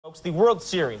The World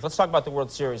Series. Let's talk about the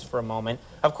World Series for a moment.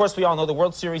 Of course, we all know the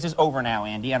World Series is over now,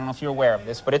 Andy. I don't know if you're aware of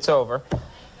this, but it's over.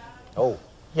 Oh.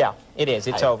 Yeah, it is.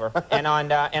 It's over. And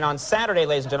on Saturday,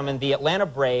 ladies and gentlemen, the Atlanta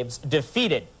Braves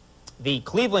defeated the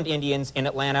Cleveland Indians in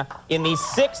Atlanta in the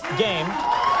 6th game.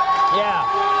 Yeah.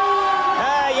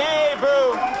 Yay,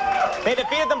 boo! They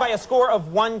defeated them by a score of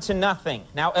 1-0.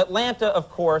 Now, Atlanta, of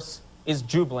course, is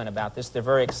jubilant about this. They're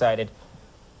very excited.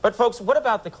 But, folks, what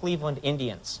about the Cleveland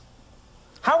Indians?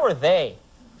 How are they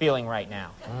feeling right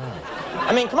now?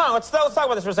 I mean, come on, let's talk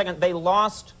about this for a second. They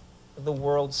lost the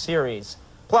World Series.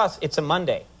 Plus, it's a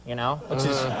Monday, you know, which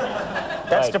is,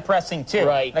 that's depressing, too.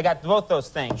 Right. They got both those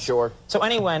things. Sure. So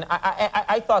anyway,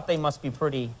 I thought they must be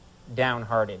pretty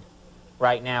downhearted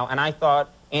right now. And I thought,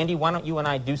 Andy, why don't you and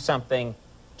I do something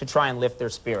to try and lift their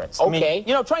spirits? Okay. I mean,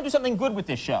 you know, try and do something good with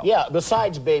this show. Yeah,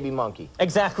 besides Baby Monkey.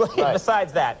 Exactly, Right.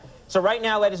 Besides that. So right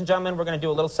now, ladies and gentlemen, we're going to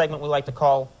do a little segment we like to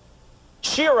call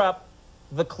Cheer Up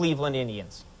the Cleveland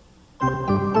Indians.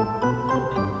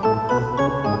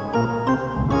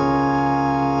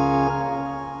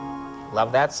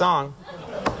 Love that song.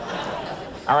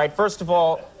 All right, first of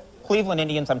all, Cleveland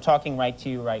Indians, I'm talking right to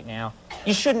you right now.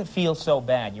 You shouldn't feel so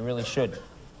bad. You really shouldn't.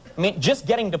 I mean, just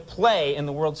getting to play in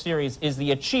the World Series is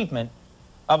the achievement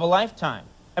of a lifetime.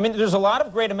 I mean, there's a lot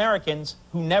of great Americans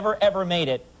who never, ever made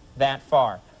it that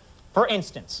far. For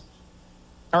instance,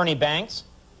 Ernie Banks,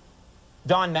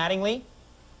 Don Mattingly,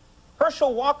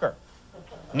 Herschel Walker,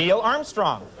 Neil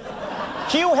Armstrong,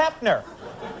 Hugh Hefner,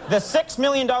 the $6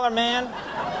 Million Man,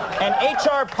 and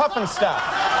H.R. Pufnstuf.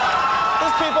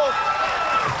 These people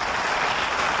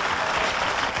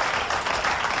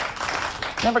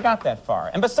never got that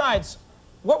far. And besides,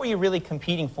 what were you really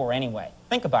competing for anyway?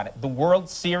 Think about it. The World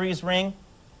Series ring?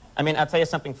 I mean, I'll tell you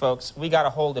something, folks. We got a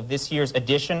hold of this year's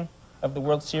edition of the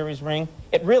World Series ring.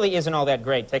 It really isn't all that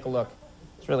great. Take a look.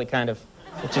 It's really kind of...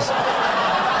 It's just...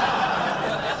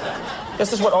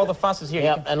 This is what all the fuss is here.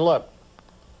 Yeah, and look.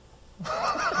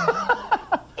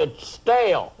 It's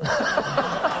stale.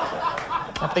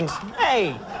 Nothing's...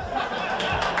 Hey!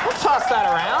 Don't toss that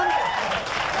around.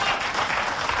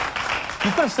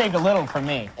 You could have saved a little for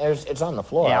me. It's on the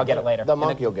floor. Yeah, I'll get it later. The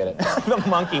monkey will get it. The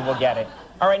monkey will get it.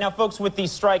 All right, now, folks, with the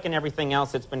strike and everything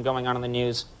else that's been going on in the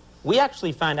news, we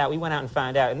actually found out, we went out and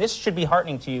found out, and this should be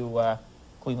heartening to you,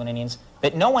 Cleveland Indians,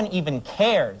 that no one even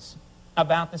cares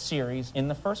about the series in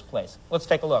the first place. Let's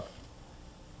take a look.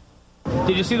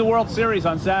 Did you see the World Series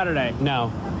on Saturday?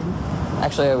 No.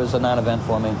 Actually, it was a non-event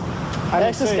for me.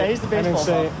 That's this guy. He's the baseball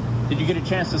buff. Did you get a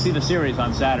chance to see the series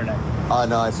on Saturday?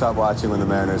 No, I stopped watching when the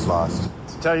Mariners lost.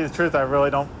 To tell you the truth, I really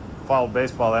don't follow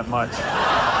baseball that much.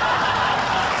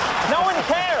 No one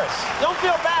cares. Don't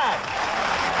feel bad.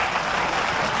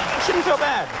 You shouldn't feel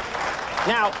bad.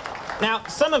 Now,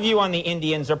 some of you on the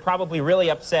Indians are probably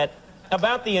really upset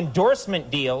about the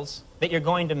endorsement deals that you're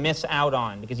going to miss out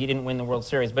on because you didn't win the World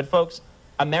Series. But, folks,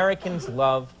 Americans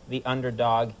love the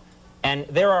underdog, and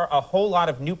there are a whole lot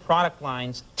of new product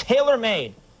lines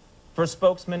tailor-made for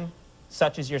spokesmen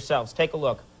such as yourselves. Take a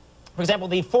look. For example,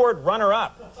 the Ford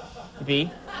runner-up, B.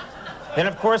 Then,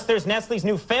 of course, there's Nestle's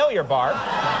new failure bar.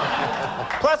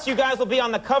 Plus, you guys will be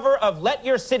on the cover of Let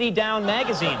Your City Down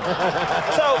magazine.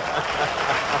 So,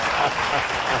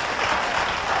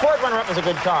 Ford runner-up is a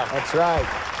good car. That's right.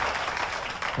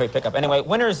 Great pickup. Anyway,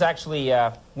 winners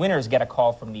get a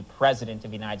call from the President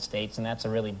of the United States, and that's a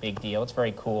really big deal. It's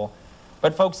very cool.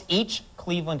 But, folks, each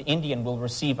Cleveland Indian will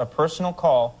receive a personal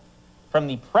call from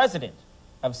the President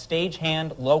of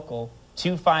Stagehand Local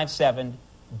 257,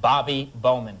 Bobby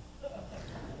Bowman.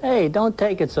 Hey, don't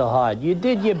take it so hard. You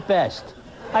did your best.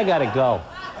 I gotta go.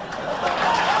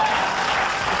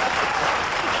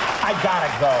 I gotta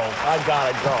go. I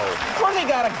gotta go. Where they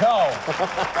gotta go?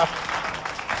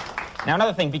 Now,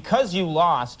 another thing, because you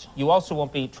lost, you also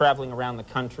won't be traveling around the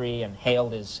country and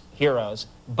hailed as heroes.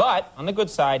 But, on the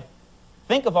good side,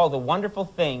 think of all the wonderful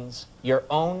things your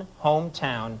own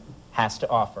hometown has to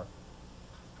offer.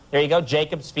 There you go,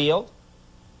 Jacobs Field,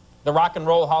 the Rock and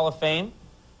Roll Hall of Fame,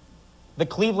 the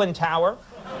Cleveland Tower,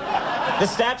 the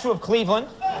Statue of Cleveland,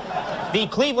 the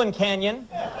Cleveland Canyon,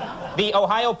 the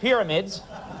Ohio Pyramids,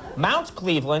 Mount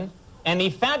Cleveland, and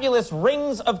the fabulous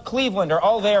Rings of Cleveland are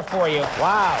all there for you.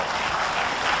 Wow.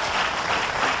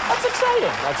 That's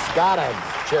exciting. That's gotta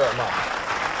cheer him up.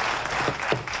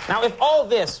 Now, if all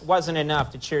this wasn't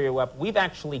enough to cheer you up, we've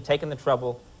actually taken the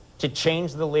trouble to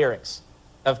change the lyrics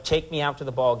of Take Me Out to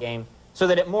the Ball Game so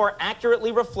that it more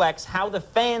accurately reflects how the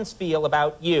fans feel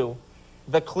about you,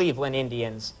 the Cleveland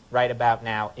Indians, right about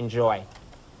now. Enjoy.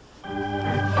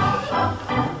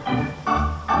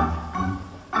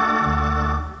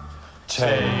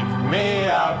 Take me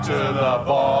out to the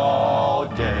ball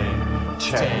game.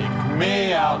 Take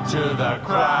me out to the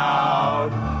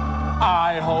crowd.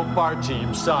 I hope our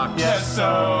team sucks. Yes,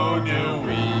 so do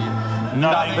we.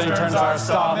 Nothing turns our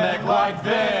stomach like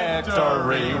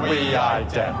victory. We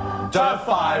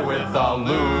identify with the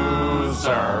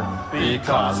loser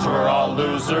because we're all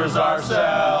losers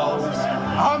ourselves.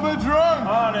 I'm a drunk,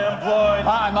 unemployed.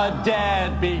 I'm a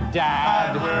deadbeat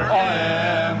dad. And we're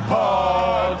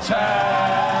impotent.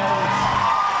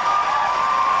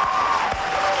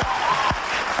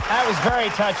 That was very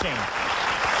touching.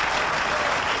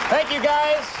 Thank you,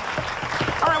 guys.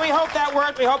 All right, we hope that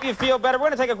worked. We hope you feel better. We're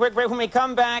going to take a quick break. When we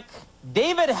come back,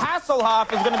 David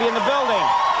Hasselhoff is going to be in the building.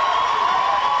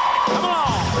 Come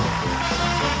along.